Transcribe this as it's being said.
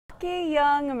lucky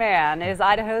young man is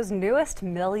Idaho's newest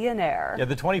millionaire. Yeah,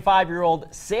 the 25-year-old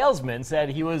salesman said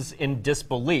he was in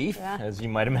disbelief, as you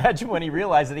might imagine, when he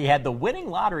realized that he had the winning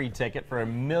lottery ticket for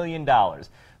 $1 million.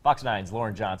 Fox 9's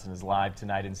Lauren Johnson is live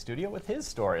tonight in studio with his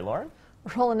story. Lauren?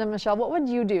 Roland and Michelle, what would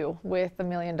you do with $1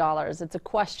 million? It's a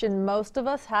question most of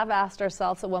us have asked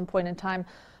ourselves at one point in time,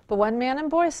 but one man in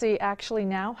Boise actually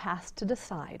now has to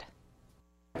decide.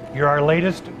 You're our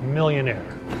latest millionaire.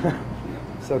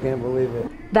 Still can't believe it.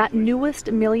 That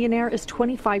newest millionaire is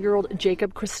 25-year-old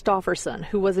Jacob Christofferson,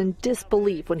 who was in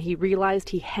disbelief when he realized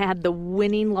he had the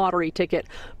winning lottery ticket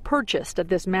purchased at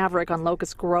this Maverick on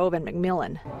Locust Grove and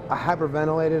McMillan. I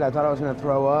hyperventilated. I thought I was going to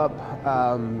throw up.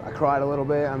 I cried a little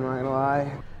bit, I'm not going to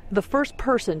lie. The first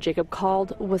person Jacob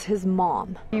called was his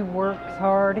mom. He works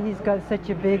hard. He's got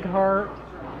such a big heart,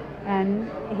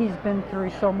 and he's been through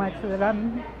so much that I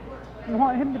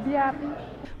want him to be happy.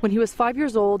 When he was 5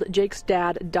 years old, Jake's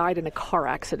dad died in a car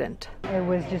accident. It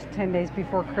was just 10 days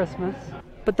before Christmas.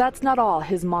 But that's not all,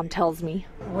 his mom tells me.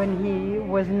 When he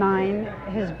was 9,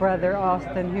 his brother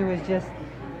Austin, who was just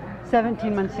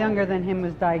 17 months younger than him,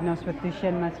 was diagnosed with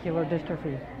Duchenne muscular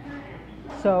dystrophy.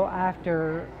 So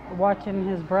after watching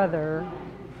his brother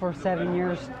for 7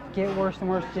 years get worse and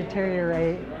worse,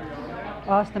 deteriorate,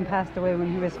 Austin passed away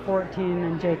when he was 14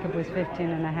 and Jacob was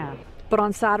 15 and a half. But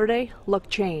on Saturday, luck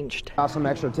changed. I got some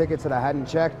extra tickets that I hadn't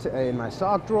checked in my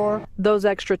sock drawer. Those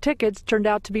extra tickets turned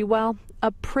out to be, well,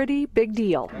 a pretty big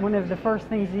deal. One of the first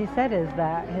things he said is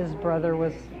that his brother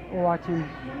was watching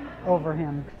over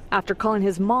him. After calling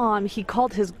his mom, he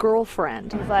called his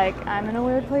girlfriend. He's like, I'm in a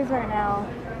weird place right now,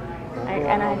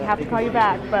 and I have to call you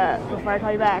back, but before I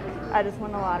call you back, I just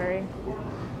won the lottery.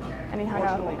 And he hung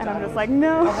up, and I'm just like,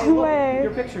 no way.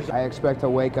 I expect to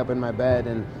wake up in my bed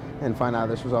and find out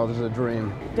this was all just a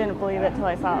dream. Didn't believe it till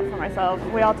I saw it for myself.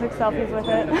 We all took selfies with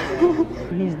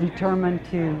it. He's determined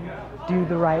to do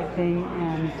the right thing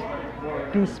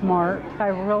and be smart. I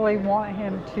really want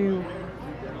him to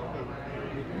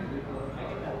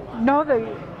know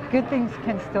that good things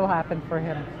can still happen for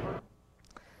him.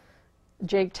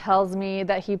 Jake tells me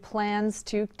that he plans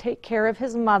to take care of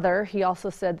his mother. He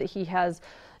also said that he has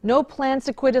no plans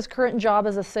to quit his current job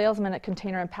as a salesman at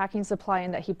Container and Packing Supply,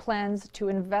 and that he plans to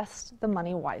invest the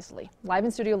money wisely. Live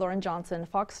in studio, Lauren Johnson,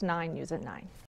 Fox 9 News at 9.